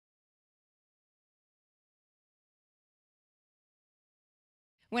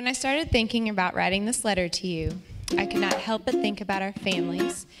When I started thinking about writing this letter to you, I could not help but think about our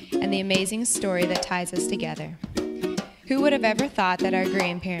families and the amazing story that ties us together. Who would have ever thought that our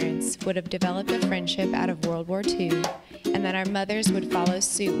grandparents would have developed a friendship out of World War II, and that our mothers would follow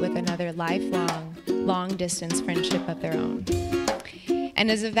suit with another lifelong, long-distance friendship of their own? And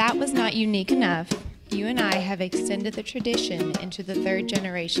as if that was not unique enough, you and I have extended the tradition into the third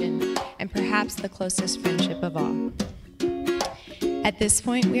generation and perhaps the closest friendship of all. At this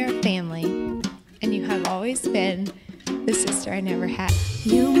point, we are family, and you have always been the sister I never had.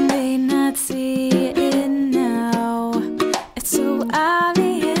 You may not see it now, it's so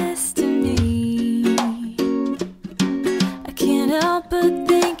obvious to me. I can't help but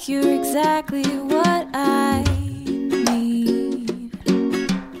think you're exactly what I need.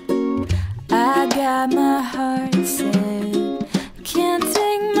 I got my heart set, can't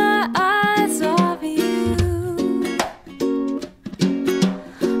take my eyes off you.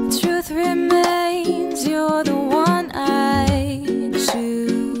 Truth remains, you're the one I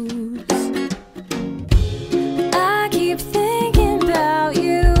choose. I keep thinking about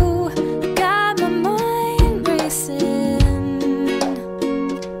you, got my mind racing,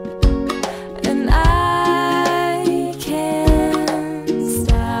 and I can't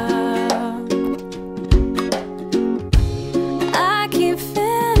stop. I keep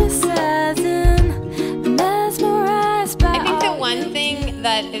fantasizing, mesmerized by I think the one thing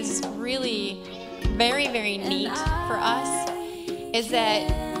that is really very, very neat for us is that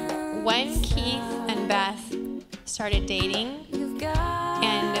when Keith and Beth started dating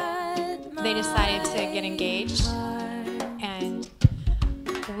and they decided to get engaged, and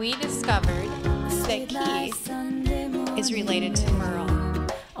we discovered that Keith is related to Merle.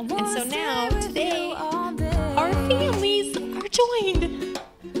 And so now, today, our families are joined.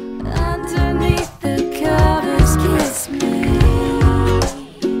 Underneath the covers, kiss me.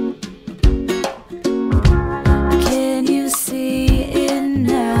 Can you see it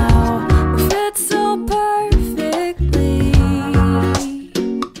now? We fit so perfectly.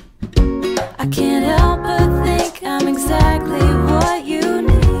 I can't help but think I'm exactly what you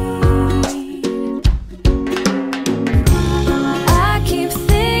need. I keep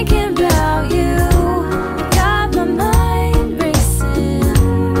thinking about you, got my mind racing,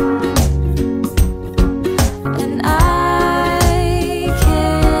 and I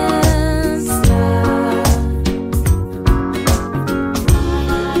can't stop.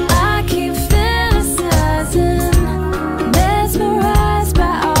 I keep fantasizing, mesmerized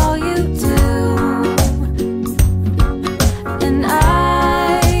by all you do, and I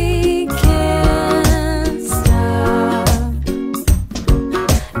can't stop.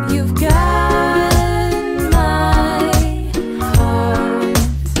 You've got my heart.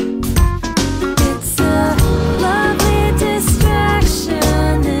 It's a lovely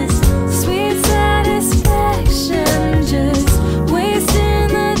distraction, this sweet satisfaction, just wasting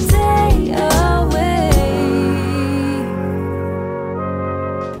the day away.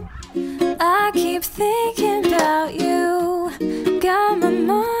 I keep thinking about you, got my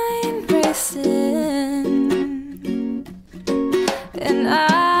mind racing, and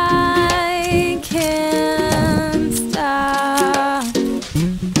I can't stop.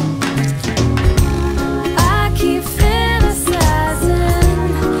 I keep fantasizing,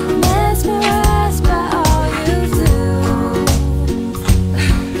 mesmerized by all you do,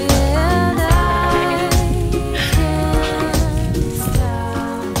 and I can't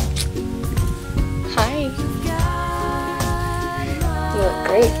stop. Hi. You look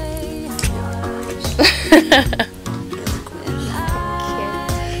great.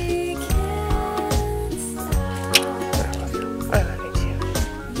 I love you too.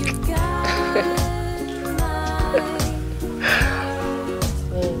 I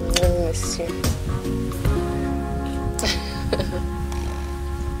miss you.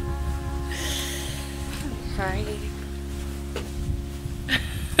 Hi.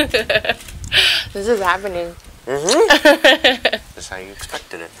 This is happening. That's how you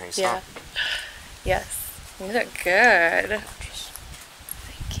expected it. How you saw Yeah. it. Yes. You look good.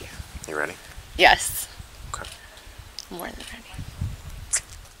 Thank you. You ready? Yes. Okay. More than ready.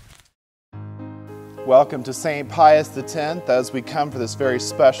 Welcome to St. Pius X as we come for this very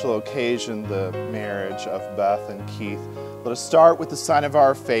special occasion, the marriage of Beth and Keith. Let us start with the sign of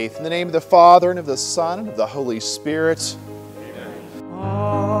our faith. In the name of the Father, and of the Son, and of the Holy Spirit.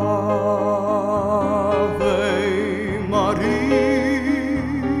 Ave Maria,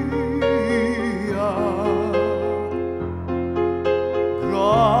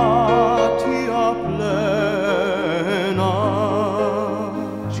 gratia plena.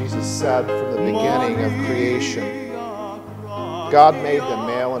 Jesus said from the beginning of creation, God made them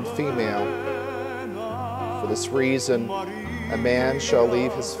male female. For this reason, a man shall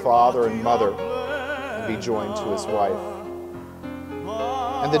leave his father and mother and be joined to his wife.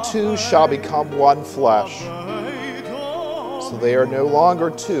 And the two shall become one flesh. So they are no longer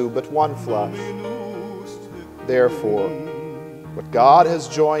two, but one flesh. Therefore, what God has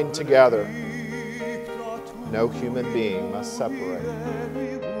joined together, no human being must separate.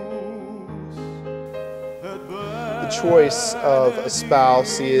 The choice of a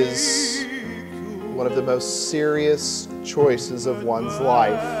spouse is one of the most serious choices of one's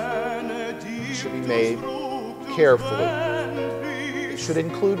life. It should be made carefully. It should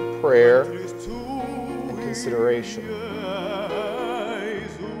include prayer and consideration.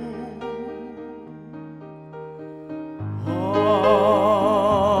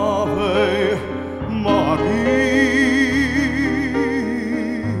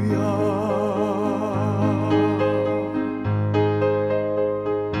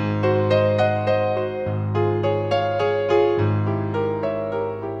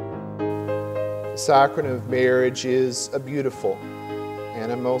 The sacrament of marriage is a beautiful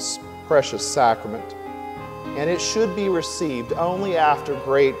and a most precious sacrament, and it should be received only after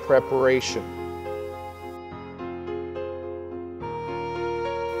great preparation.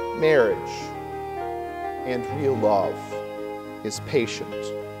 Marriage and real love is patient.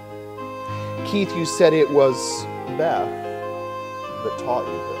 Keith, you said it was Beth that taught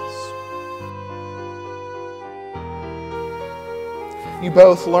you this. You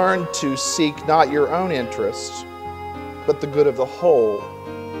both learned to seek not your own interest, but the good of the whole,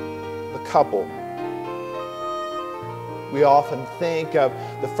 the couple. We often think of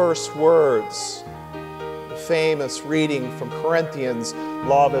the first words, the famous reading from Corinthians,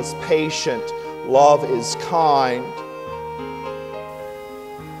 love is patient, love is kind.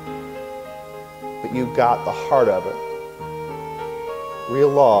 But you got the heart of it. Real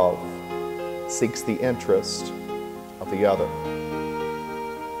love seeks the interest of the other.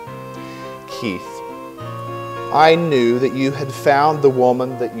 Keith, I knew that you had found the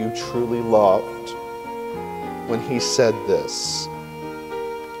woman that you truly loved when he said this.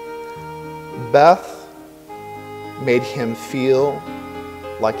 Beth made him feel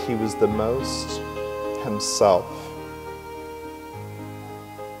like he was the most himself.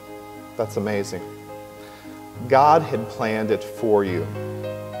 That's amazing. God had planned it for you.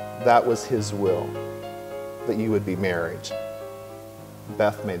 That was His will, that you would be married.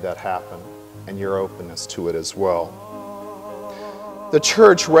 Beth made that happen, and your openness to it as well. The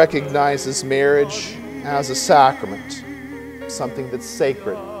church recognizes marriage as a sacrament, something that's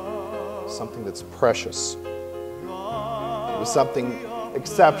sacred, something that's precious. It was something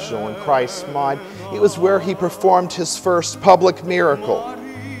exceptional in Christ's mind. It was where He performed His first public miracle.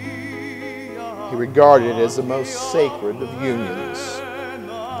 He regarded it as the most sacred of unions.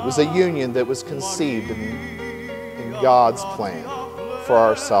 It was a union that was conceived in God's plan for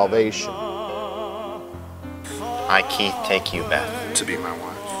our salvation. I, Keith, take you, Beth, To be my wife.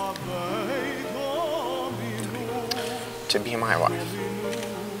 to be my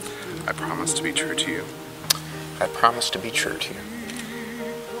wife. I promise to be true to you. I promise to be true to you.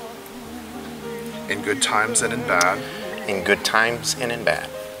 In good times and in bad. In good times and in bad.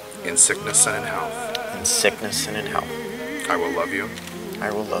 In sickness and in health. In sickness and in health. I will love you.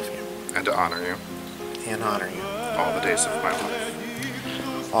 I will love you. And to honor you. And honor you. All the days of my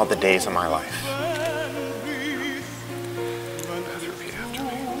life. All the days of my life. Beth, repeat after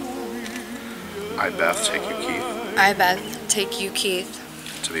me. I, Beth, take you, Keith, I, Beth, take you,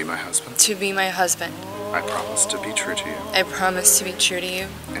 Keith, to be my husband. to be my husband. I promise to be true to you. I promise to be true to you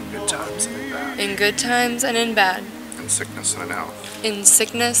In good times and in bad. in good times and in bad, In sickness and in health. in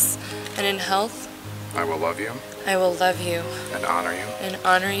sickness and in health. I will love you I will love you and honor you and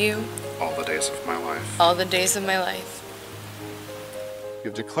honor you all the days of my life. all the days of my life.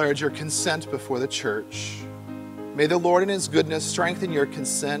 You've declared your consent before the church. May the Lord in His goodness strengthen your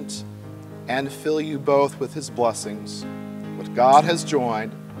consent and fill you both with His blessings. What God has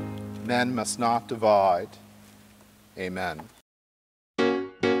joined, men must not divide. Amen.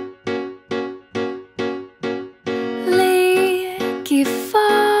 Leaky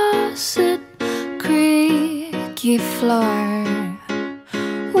faucet, creaky floor.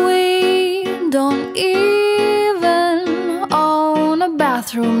 We don't even own a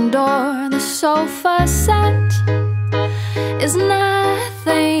bathroom door. The sofa set is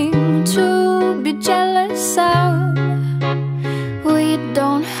nothing to be jealous of. We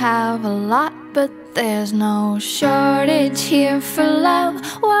don't have a lot, but there's no shortage here for love.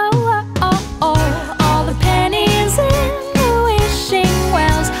 Whoa, whoa, oh, oh. All the pennies in the wishing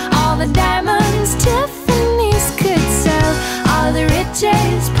wells, all the diamonds Tiffany's could sell, all the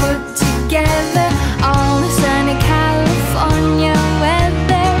riches put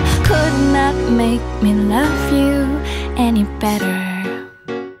me love you any better.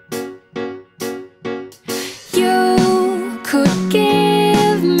 You could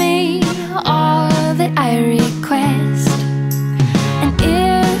give me all that I request, and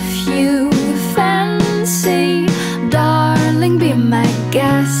if you fancy, darling, be my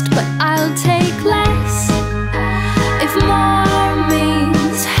guest. But I'll take less if more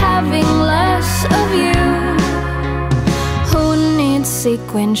means having less of you. Who needs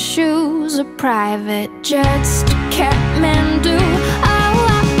sequin shoes or private jets to Kathmandu? Oh,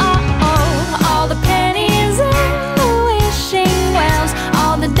 oh, oh, oh. All the pennies in the wishing wells,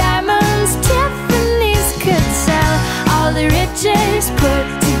 all the diamonds Tiffany's could sell, all the riches put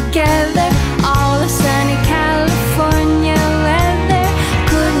together, all the sunny California weather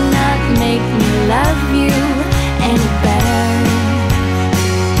could not make me love you any better.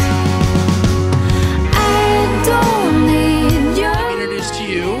 I don't need your Introduce to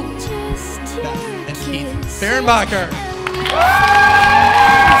you Beth and Keith Fehrenbacher.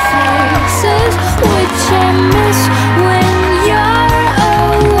 faces, which I miss when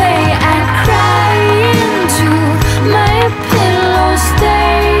you're away. I cry into my pillow,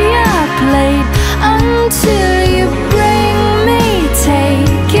 stay up late until you bring me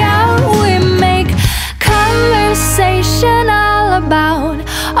takeout. We make conversation all about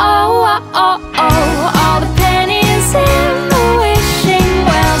all the pennies in the wishing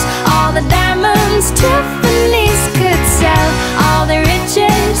wells, all the diamonds Tiffany's could sell, all the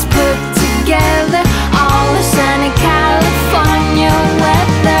riches put together, all the sunny California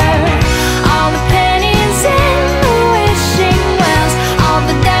weather, all the pennies in the wishing wells, all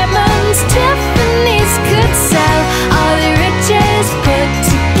the diamonds Tiffany's could sell, all the riches put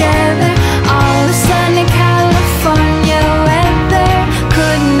together, all the sunny California weather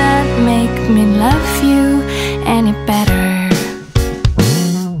could not make me love you any better.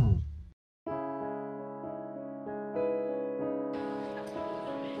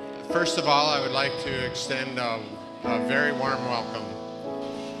 First of all, I would like to extend a very warm welcome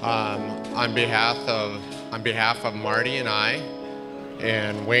on behalf of Marty and I,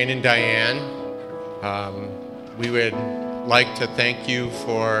 and Wayne and Diane. We would like to thank you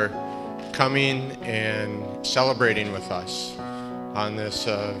for coming and celebrating with us on this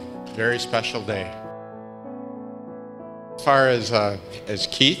very special day. As far as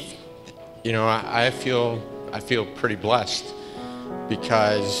Keith, you know, I feel pretty blessed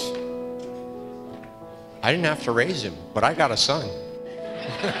because I didn't have to raise him, but I got a son.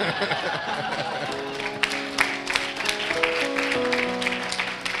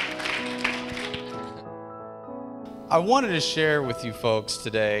 I wanted to share with you folks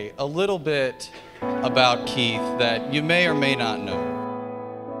today a little bit about Keith that you may or may not know.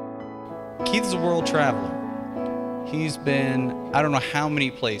 Keith's a world traveler. He's been, I don't know how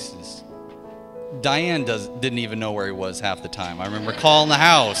many places. Diane didn't even know where he was half the time. I remember calling the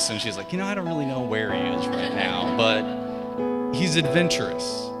house and she's like, you know, I don't really know where he is right now, but he's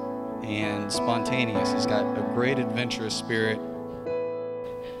adventurous and spontaneous. He's got a great adventurous spirit.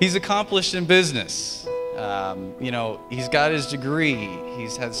 He's accomplished in business. You know, he's got his degree.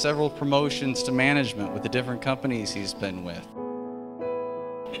 He's had several promotions to management with the different companies he's been with.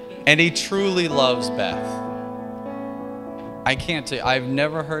 And he truly loves Beth. I can't tell you, I've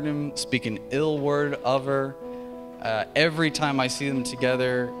never heard him speak an ill word of her. Every time I see them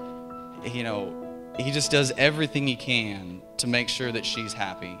together, you know, he just does everything he can to make sure that she's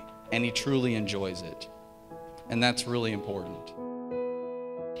happy, and he truly enjoys it. And that's really important.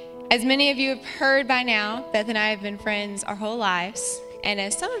 As many of you have heard by now, Beth and I have been friends our whole lives. And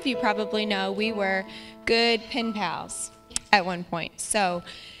as some of you probably know, we were good pen pals at one point. So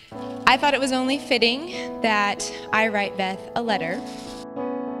I thought it was only fitting that I write Beth a letter.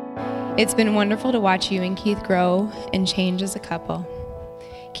 It's been wonderful to watch you and Keith grow and change as a couple.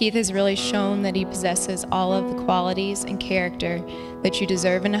 Keith has really shown that he possesses all of the qualities and character that you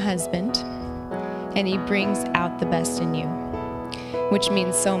deserve in a husband, and he brings out the best in you, which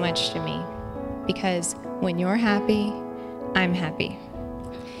means so much to me, because when you're happy, I'm happy.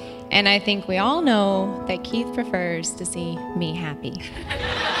 And I think we all know that Keith prefers to see me happy.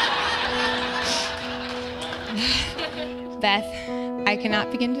 Beth, I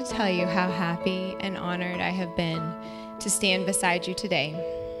cannot begin to tell you how happy and honored I have been to stand beside you today.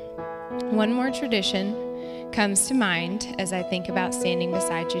 One more tradition comes to mind as I think about standing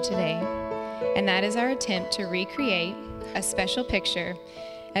beside you today, and that is our attempt to recreate a special picture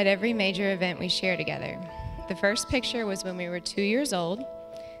at every major event we share together. The first picture was when we were 2 years old,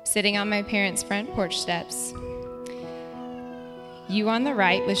 sitting on my parents' front porch steps. You on the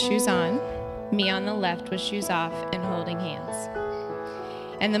right with shoes on, me on the left with shoes off and holding hands.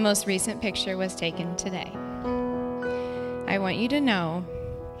 and the most recent picture was taken today. I want you to know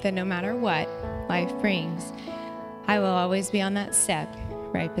that no matter what life brings, I will always be on that step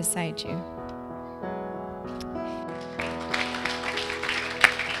right beside you.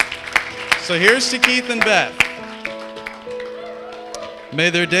 So here's to Keith and Beth.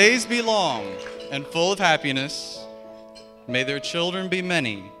 May their days be long and full of happiness. May their children be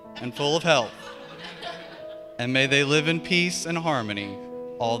many and full of health. And may they live in peace and harmony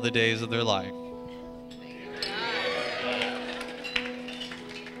all the days of their life.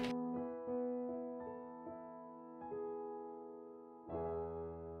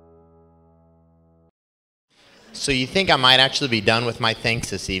 So you think I might actually be done with my thanks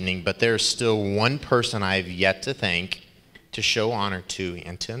this evening, but there's still one person I've yet to thank, to show honor to,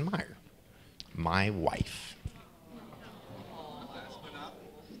 and to admire. My wife.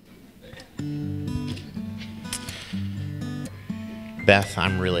 Beth,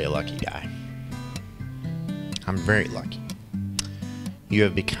 I'm really a lucky guy. I'm very lucky. You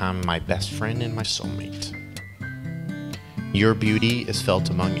have become my best friend and my soulmate. Your beauty is felt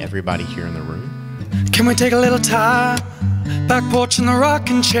among everybody here in the room. Can we take a little time? Back porch in the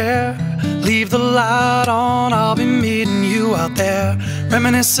rocking chair. Leave the light on, I'll be meeting you out there.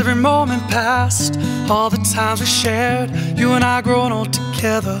 Reminisce every moment past, all the times we shared. You and I growing old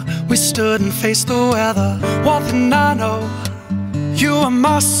together, we stood and faced the weather. One thing I know, you are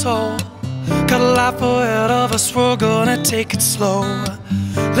my soul. Got a life ahead of us, we're gonna take it slow.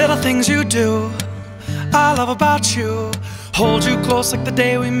 Little things you do, I love about you. Hold you close like the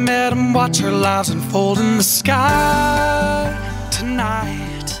day we met and watch our lives unfold in the sky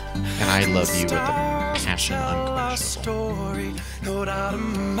tonight. And I love you with a passion unquenchable.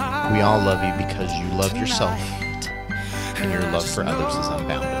 We all love you because you love yourself, and your love for others is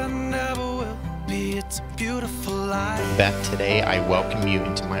unbounded. Beth, today I welcome you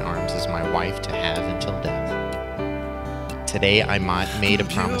into my arms as my wife to have until death. Today I made a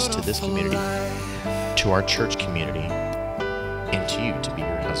promise to this community, to our church community, and to you to be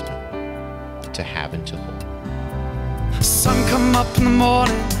your husband, to have until whole. Sun come up in the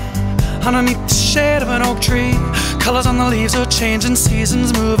morning, underneath the shade of an oak tree. Colors on the leaves are changing,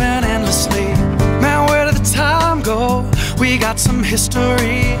 seasons moving endlessly. Man, where did the time go? We got some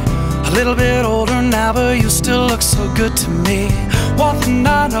history. A little bit older now, but you still look so good to me. One thing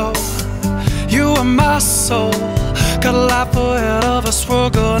I know, you are my soul. Got a life ahead of us, we're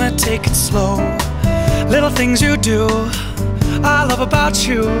gonna take it slow. Little things you do, I love about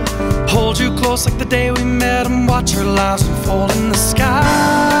you. Hold you close like the day we met and watch our lives unfold in the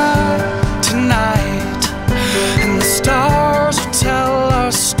sky tonight. And the stars will tell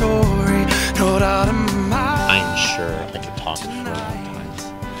our story, no doubt in my mind. I'm sure I could talk for a long time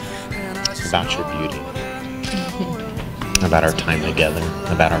about your beauty, about our time together,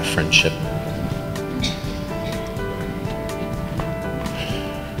 about our friendship.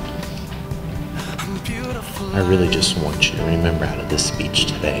 I really just want you to remember out of this speech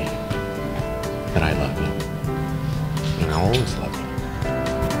today that I love you, and I'll always love you.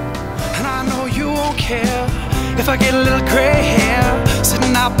 And I know you won't care if I get a little gray hair,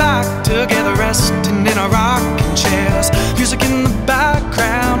 sitting out back together, resting in our rocking chairs. Music in the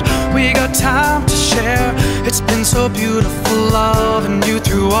background, we got time to share. It's been so beautiful loving you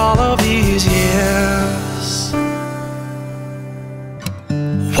through all of these years.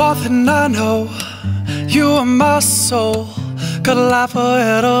 One thing I know, you are my soul. Got a life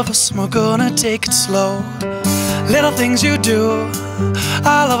ahead of us and we're gonna take it slow. Little things you do,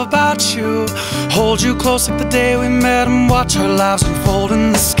 I love about you. Hold you close like the day we met and watch our lives unfold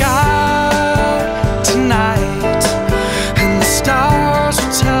in the sky tonight. And the stars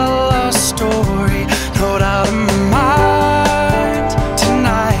will tell our story, no doubt in my mind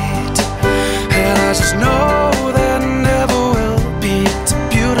tonight. And I just know there never will be. It's a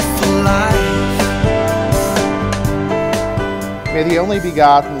beautiful life. May the only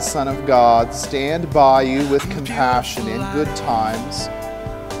begotten Son of God stand by you with compassion in good times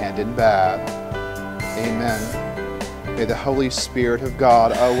and in bad. Amen. May the Holy Spirit of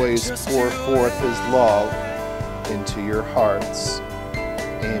God always pour forth His love into your hearts.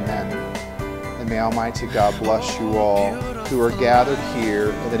 Amen. And may Almighty God bless you all who are gathered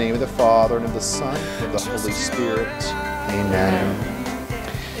here in the name of the Father, and of the Son, and of the Holy Spirit. Amen.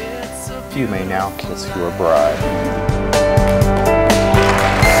 You may now kiss your bride.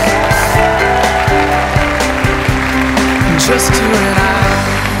 Just you and I.